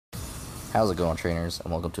How's it going, trainers, and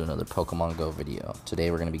welcome to another Pokemon Go video.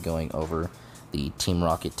 Today we're going to be going over the Team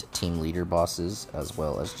Rocket team leader bosses as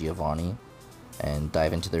well as Giovanni and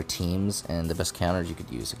dive into their teams and the best counters you could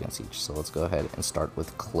use against each. So let's go ahead and start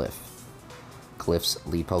with Cliff. Cliff's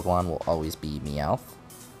lead Pokemon will always be Meowth.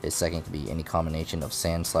 His second could be any combination of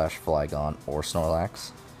Sandslash, Flygon, or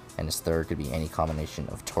Snorlax, and his third could be any combination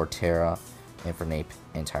of Torterra, Infernape,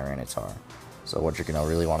 and Tyranitar. So what you're going to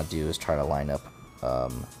really want to do is try to line up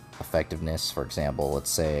effectiveness. For example,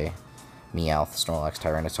 let's say Meowth, Snorlax,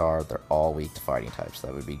 Tyranitar, they're all weak to fighting types.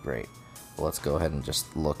 That would be great. Well, let's go ahead and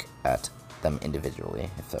just look at them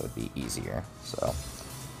individually, if that would be easier. So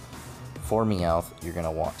for Meowth, you're going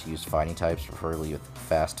to want to use fighting types, preferably with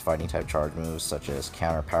fast fighting type charge moves such as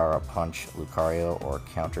Counter Power Up Punch Lucario or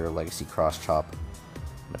Counter Legacy Cross Chop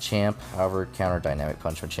Machamp. However, Counter Dynamic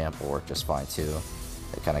Punch Machamp will work just fine too.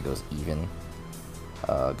 It kind of goes even.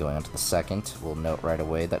 Going on to the second, we'll note right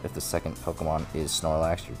away that if the second Pokemon is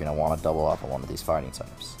Snorlax, you're going to want to double up on one of these fighting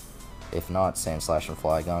types. If not, Sandslash and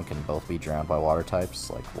Flygon can both be drowned by water types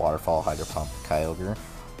like Waterfall, Hydro Pump, Kyogre,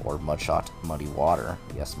 or Mudshot, Muddy Water.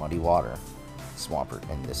 Yes, Muddy Water, Swampert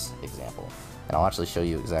in this example. And I'll actually show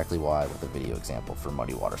you exactly why with a video example for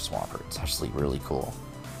Muddy Water Swampert. It's actually really cool.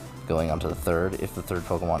 Going on to the third, if the third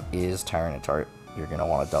Pokemon is Tyranitar, you're going to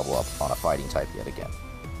want to double up on a fighting type yet again.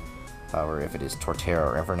 However, if it is Torterra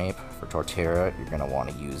or Infernape, for Torterra, you're going to want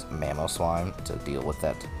to use Mamoswine to deal with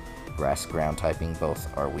that grass ground typing. Both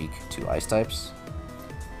are weak to ice types.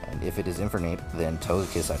 And if it is Infernape, then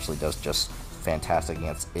Togekiss actually does just fantastic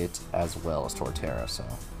against it as well as Torterra. So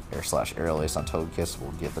Air/Aerial Ace on Togekiss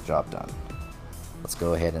will get the job done. Let's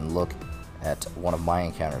go ahead and look at one of my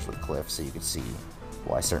encounters with Cliff so you can see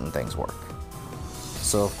why certain things work.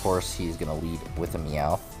 So of course he's going to lead with a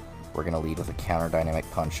Meowth. We're going to lead with a Counter Dynamic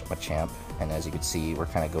Punch Machamp, and as you can see, we're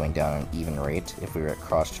kind of going down an even rate. If we were at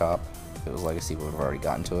Cross Chop, if it was Legacy, we would have already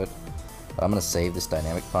gotten to it. But I'm going to save this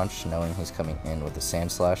Dynamic Punch, knowing he's coming in with a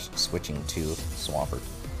Sandslash, switching to Swampert.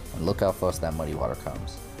 And look how fast that Muddy Water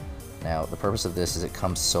comes. Now, the purpose of this is it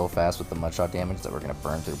comes so fast with the Mudshot damage that we're going to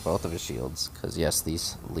burn through both of his shields, because yes,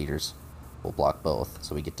 these leaders will block both.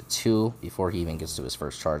 So we get to 2 before he even gets to his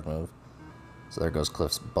first charge move. So there goes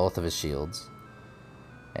Cliff's both of his shields.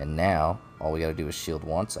 And now, all we gotta do is shield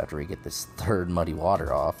once after we get this third Muddy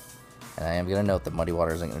Water off. And I am gonna note that Muddy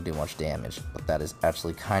Water isn't gonna do much damage, but that is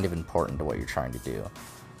actually kind of important to what you're trying to do.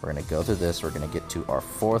 We're gonna go through this, we're gonna get to our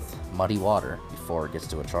 4th Muddy Water before it gets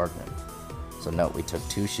to a charge move. So note, we took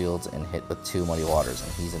 2 shields and hit with 2 Muddy Waters,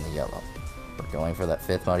 and he's in the yellow. We're going for that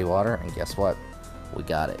 5th Muddy Water, and guess what? We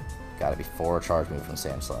got it. Got it before a charge move from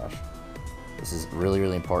Sandslash. This is really,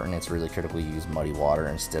 really important. It's really critical you use Muddy Water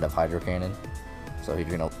instead of Hydro Cannon. So he's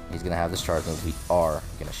gonna have this charge move. We are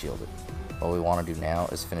gonna shield it. What we want to do now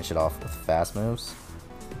is finish it off with fast moves,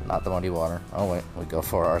 not the Muddy Water. Oh wait, we go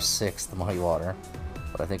for our 6th Muddy Water,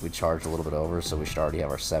 but I think we charged a little bit over, so we should already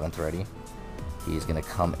have our 7th ready. He's gonna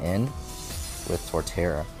come in with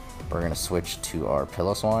Torterra. We're gonna switch to our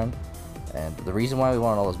Piloswine, and the reason why we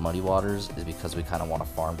wanted all those Muddy Waters is because we kind of want to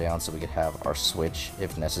farm down so we could have our switch,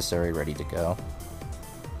 if necessary, ready to go.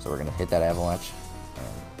 So we're gonna hit that Avalanche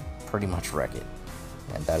and pretty much wreck it.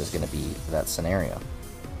 And that is going to be that scenario.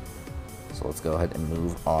 So let's go ahead and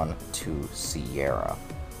move on to Sierra.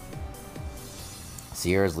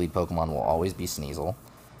 Sierra's lead Pokemon will always be Sneasel.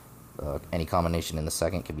 Any combination in the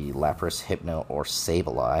second could be Lapras, Hypno, or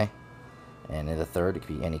Sableye. And in the third, it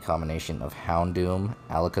could be any combination of Houndoom,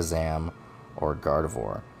 Alakazam, or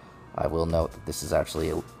Gardevoir. I will note that this is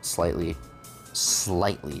actually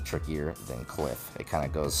slightly trickier than Cliff. It kind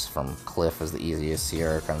of goes from Cliff as the easiest,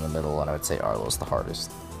 Sierra kind of in the middle, and I would say Arlo's the hardest.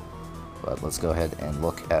 But let's go ahead and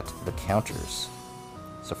look at the counters.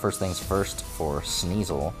 So first things first, for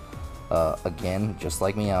Sneasel, again, just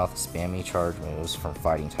like Meowth, spammy charge moves from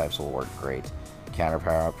fighting types will work great. Counter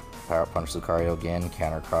Power Punch Lucario again,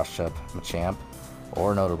 Counter Cross Chop Machamp,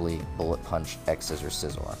 or notably Bullet Punch X Scissor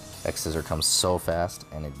Scizor. X Scissor comes so fast,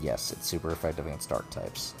 and yes, it's super effective against dark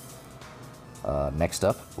types. Next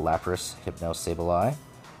up, Lapras, Hypno, Sableye.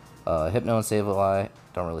 Hypno and Sableye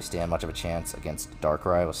don't really stand much of a chance against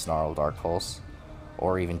Darkrai with Snarl, Dark Pulse,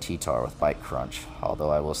 or even T-Tar with Bite Crunch,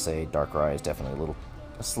 although I will say Darkrai is definitely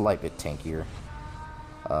a slight bit tankier.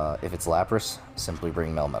 If it's Lapras, simply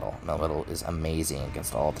bring Melmetal. Melmetal is amazing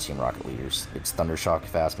against all the Team Rocket leaders. Its Thunder Shock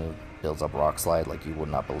fast move builds up Rock Slide like you would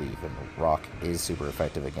not believe, and Rock is super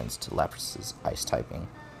effective against Lapras' Ice typing.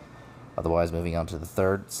 Otherwise, moving on to the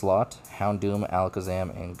third slot, Houndoom,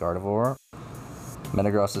 Alakazam, and Gardevoir.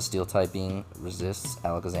 Metagross's Steel typing resists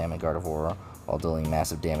Alakazam and Gardevoir while dealing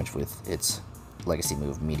massive damage with its legacy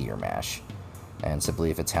move Meteor Mash. And simply,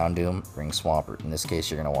 if it's Houndoom, bring Swampert. In this case,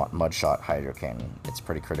 you're going to want Mudshot Hydro Cannon. It's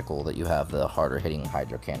pretty critical that you have the harder hitting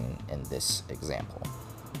Hydro Cannon in this example.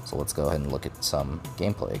 So let's go ahead and look at some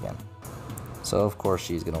gameplay again. So of course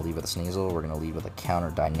she's going to lead with a Sneasel. We're going to lead with a counter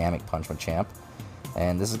Dynamic Punch Machamp.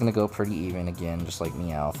 And this is going to go pretty even again, just like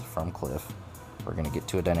Meowth from Cliff. We're going to get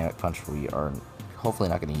to a Dynamic Punch. We are hopefully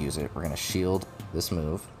not going to use it. We're going to shield this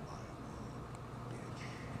move.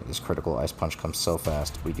 This critical Ice Punch comes so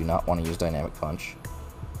fast. We do not want to use Dynamic Punch.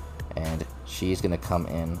 And she's going to come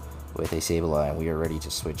in with a Sableye, and we are ready to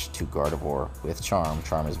switch to Gardevoir with Charm.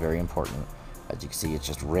 Charm is very important. As you can see, it's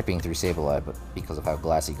just ripping through Sableye, but because of how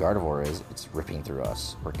glassy Gardevoir is, it's ripping through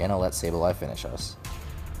us. We're going to let Sableye finish us.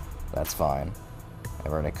 That's fine.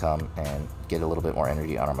 And we're going to come and get a little bit more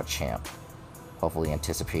energy on our Machamp. Hopefully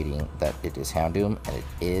anticipating that it is Houndoom, and it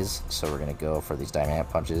is, so we're going to go for these Dynamic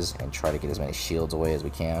Punches and try to get as many shields away as we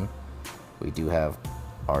can. We do have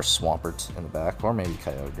our Swampert in the back, or maybe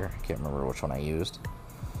Kyogre, I can't remember which one I used.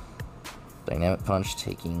 Dynamic Punch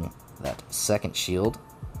taking that second shield.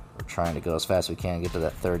 We're trying to go as fast as we can, get to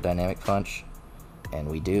that third Dynamic Punch, and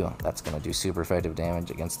we do. That's going to do super effective damage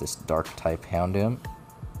against this Dark-type Houndoom,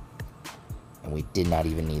 and we did not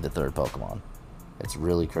even need the third Pokemon. It's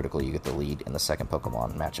really critical you get the lead in the second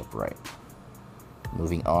Pokemon matchup right.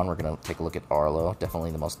 Moving on, we're going to take a look at Arlo,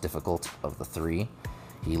 definitely the most difficult of the three.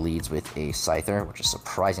 He leads with a Scyther, which is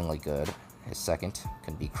surprisingly good. His second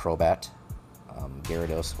can be Crobat,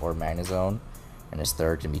 Gyarados, or Magnezone, and his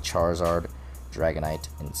third can be Charizard, Dragonite,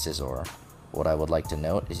 and Scizor. What I would like to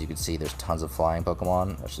note is you can see there's tons of flying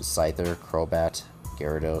Pokemon, which is Scyther, Crobat,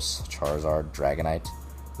 Gyarados, Charizard, Dragonite.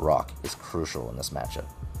 Rock is crucial in this matchup.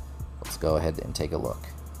 Let's go ahead and take a look.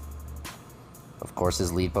 Of course,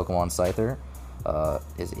 his lead Pokemon, Scyther,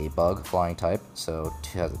 is a bug flying type, so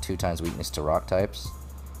has a 2x weakness to rock types.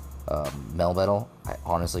 Melmetal, I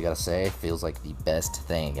honestly gotta say, feels like the best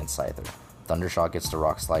thing against Scyther. Thundershock gets to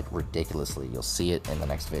Rock Slide ridiculously. You'll see it in the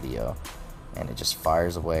next video. And it just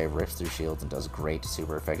fires away, rips through shields, and does great,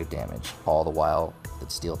 super effective damage. All the while, the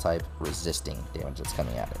Steel type resisting damage that's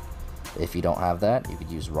coming at it. If you don't have that, you could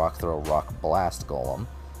use Rock Throw, Rock Blast Golem.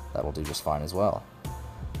 That'll do just fine as well.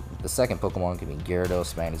 The second Pokemon can be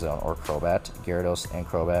Gyarados, Magnezone, or Crobat. Gyarados and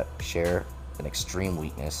Crobat share an extreme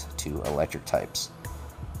weakness to electric types,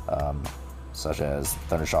 such as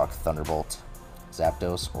Thundershock, Thunderbolt,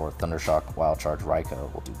 Zapdos, or Thundershock Wild Charge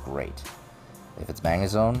Raikou will do great. If it's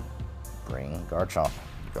Magnezone, bring Garchomp.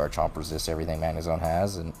 Garchomp resists everything Magnezone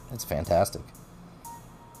has, and it's fantastic.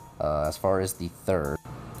 As far as the third,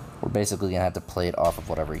 we're basically going to have to play it off of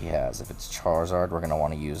whatever he has. If it's Charizard, we're going to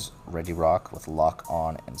want to use Regirock with Lock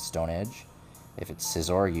On and Stone Edge. If it's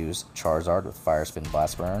Scizor, use Charizard with Fire Spin,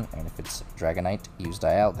 Blast Burn. And if it's Dragonite, use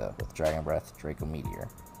Dialga with Dragon Breath, Draco Meteor.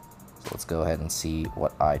 So let's go ahead and see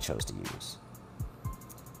what I chose to use.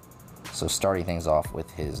 So starting things off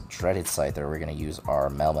with his dreaded Scyther, we're going to use our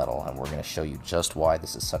Melmetal, and we're going to show you just why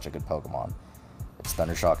this is such a good Pokemon. Its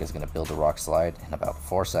Thundershock is going to build a Rock Slide in about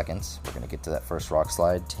 4 seconds. We're going to get to that first Rock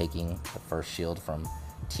Slide, taking the first shield from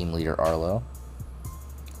team leader Arlo.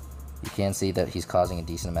 You can see that he's causing a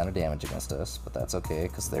decent amount of damage against us, but that's okay,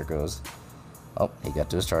 because there goes... Oh, he got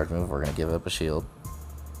to his charge move. We're going to give up a shield.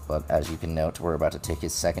 But as you can note, we're about to take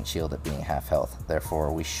his second shield at being half health.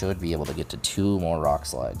 Therefore, we should be able to get to 2 more Rock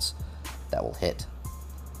Slides that will hit.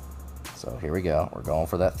 So here we go. We're going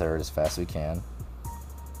for that third as fast as we can.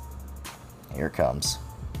 Here it comes.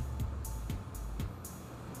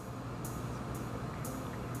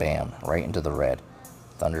 Bam, right into the red.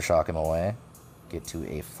 Thundershock him away. Get to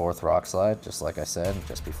a 4th Rock Slide, just like I said,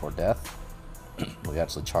 just before death. We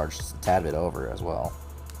actually charged a tad bit over as well.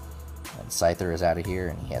 And Scyther is out of here,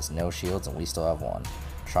 and he has no shields, and we still have one.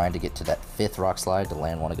 Trying to get to that 5th Rock Slide to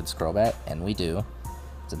land one against Crobat, and we do.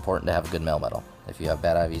 It's important to have a good Melmetal. If you have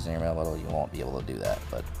bad IVs in your Melmetal, you won't be able to do that,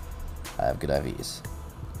 but I have good IVs.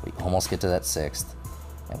 We almost get to that 6th,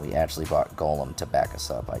 and we actually bought Golem to back us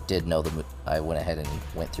up. I did know I went ahead and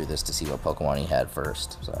went through this to see what Pokemon he had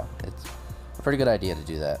first, so it's a pretty good idea to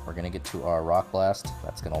do that. We're going to get to our Rock Blast.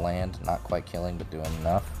 That's going to land, not quite killing, but doing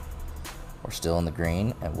enough. We're still in the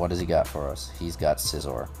green, and what has he got for us? He's got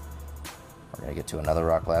Scizor. We're going to get to another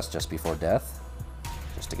Rock Blast just before death,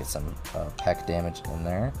 just to get some peck damage in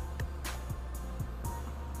there.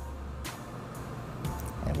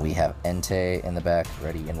 And we have Entei in the back,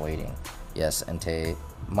 ready and waiting. Yes, Entei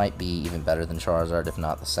might be even better than Charizard, if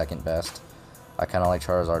not the second best. I kind of like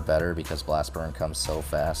Charizard better because Blast Burn comes so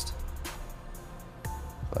fast.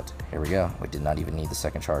 But here we go. We did not even need the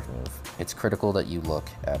second charge move. It's critical that you look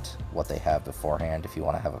at what they have beforehand if you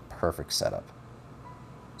want to have a perfect setup.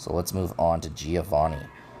 So let's move on to Giovanni.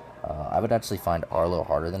 I would actually find Arlo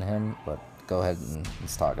harder than him, but go ahead and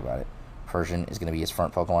let's talk about it. Persian is going to be his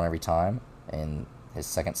front Pokemon every time, and his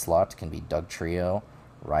second slot can be Dugtrio,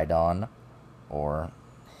 Rhydon, or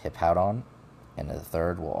Hippowdon, and the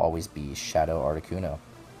third will always be Shadow Articuno.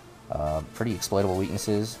 Pretty exploitable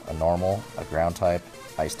weaknesses: a normal, a ground type,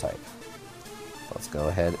 ice type. Let's go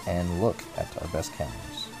ahead and look at our best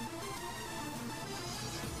counters.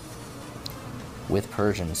 With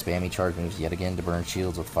Persian, spammy charge moves yet again to burn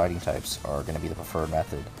shields with fighting types are going to be the preferred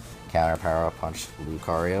method. Counter Power Up Punch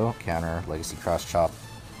Lucario, counter Legacy Cross Chop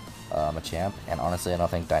Machamp, and honestly I don't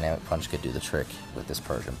think Dynamic Punch could do the trick with this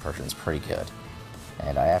Persian. Persian's pretty good.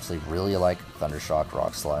 And I actually really like Thundershock,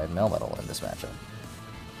 Rock Slide, Melmetal in this matchup.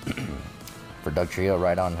 For Dugtrio,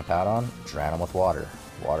 Rhydon, and Hippowdon, drown them with water.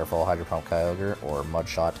 Waterfall, Hydro Pump, Kyogre, or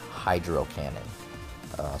Mudshot, Hydro Cannon,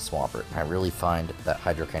 Swampert. I really find that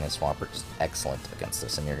Hydro Cannon Swampert is excellent against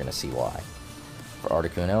this, and you're going to see why. For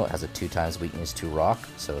Articuno, it has a 2x weakness to Rock,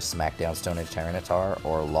 so Smackdown Stone Edge Tyranitar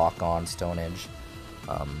or Lock On Stone Edge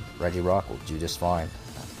Regirock will do just fine.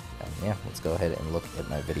 And yeah, let's go ahead and look at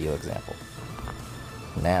my video example.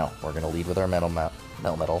 Now, we're going to lead with our Melmetal,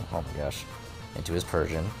 oh my gosh, into his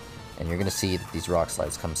Persian. And you're going to see that these Rock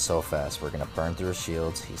Slides come so fast. We're going to burn through his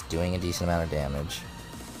shields. He's doing a decent amount of damage.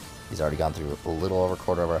 He's already gone through a little over a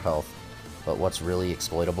quarter of our health. But what's really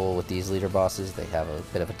exploitable with these leader bosses, they have a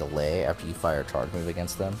bit of a delay after you fire a charge move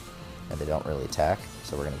against them, and they don't really attack.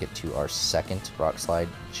 So we're going to get to our second Rock Slide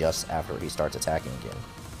just after he starts attacking again.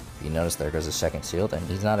 If you notice, there goes his second shield, and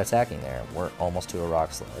he's not attacking there. We're almost to a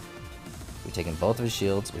Rock Slide. We've taken both of his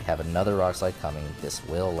shields. We have another Rock Slide coming. This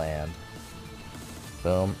will land.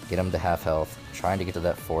 Boom. Get him to half health. Trying to get to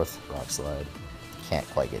that fourth Rock Slide. Can't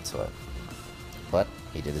quite get to it. But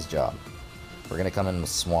he did his job. We're going to come in with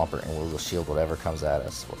Swampert, and we'll shield whatever comes at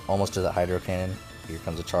us. We're almost to the Hydro Cannon. Here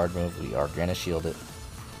comes a charge move. We are going to shield it.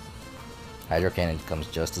 Hydro Cannon comes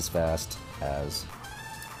just as fast as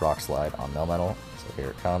Rock Slide on Melmetal. So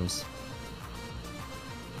here it comes.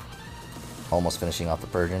 Almost finishing off the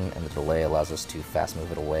Persian, and the delay allows us to fast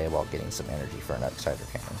move it away while getting some energy for our next Hydro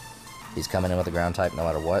Cannon. He's coming in with a ground type no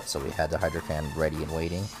matter what, so we had the Hydro Cannon ready and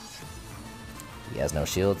waiting. He has no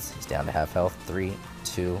shields. He's down to half health. 3,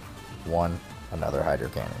 2, 1. Another Hydro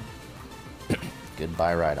Cannon.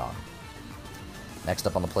 Goodbye, Rhydon. Next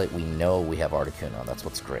up on the plate, we know we have Articuno. That's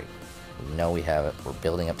what's great. We know we have it. We're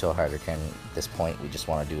building up to a Hydro Cannon. At this point, we just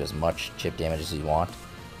want to do as much chip damage as we want,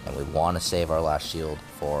 and we want to save our last shield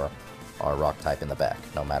for our Rock type in the back,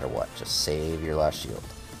 no matter what. Just save your last shield.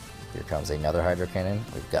 Here comes another Hydro Cannon.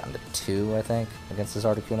 We've gotten to 2, I think, against this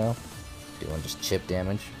Articuno. Doing just chip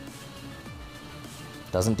damage.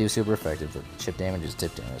 Doesn't do super effective, but chip damage is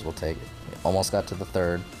tip damage. We'll take it. We almost got to the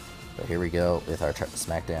third, but here we go with our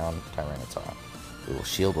Smackdown Tyranitar. We will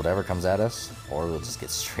shield whatever comes at us, or we'll just get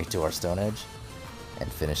straight to our Stone Edge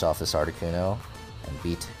and finish off this Articuno and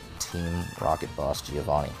beat Team Rocket boss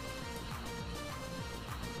Giovanni.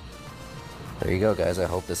 There you go, guys. I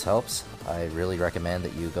hope this helps. I really recommend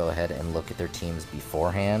that you go ahead and look at their teams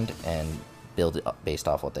beforehand and build it up based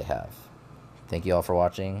off what they have. Thank you all for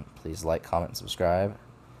watching. Please like, comment, and subscribe,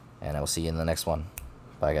 and I will see you in the next one.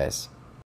 Bye, guys.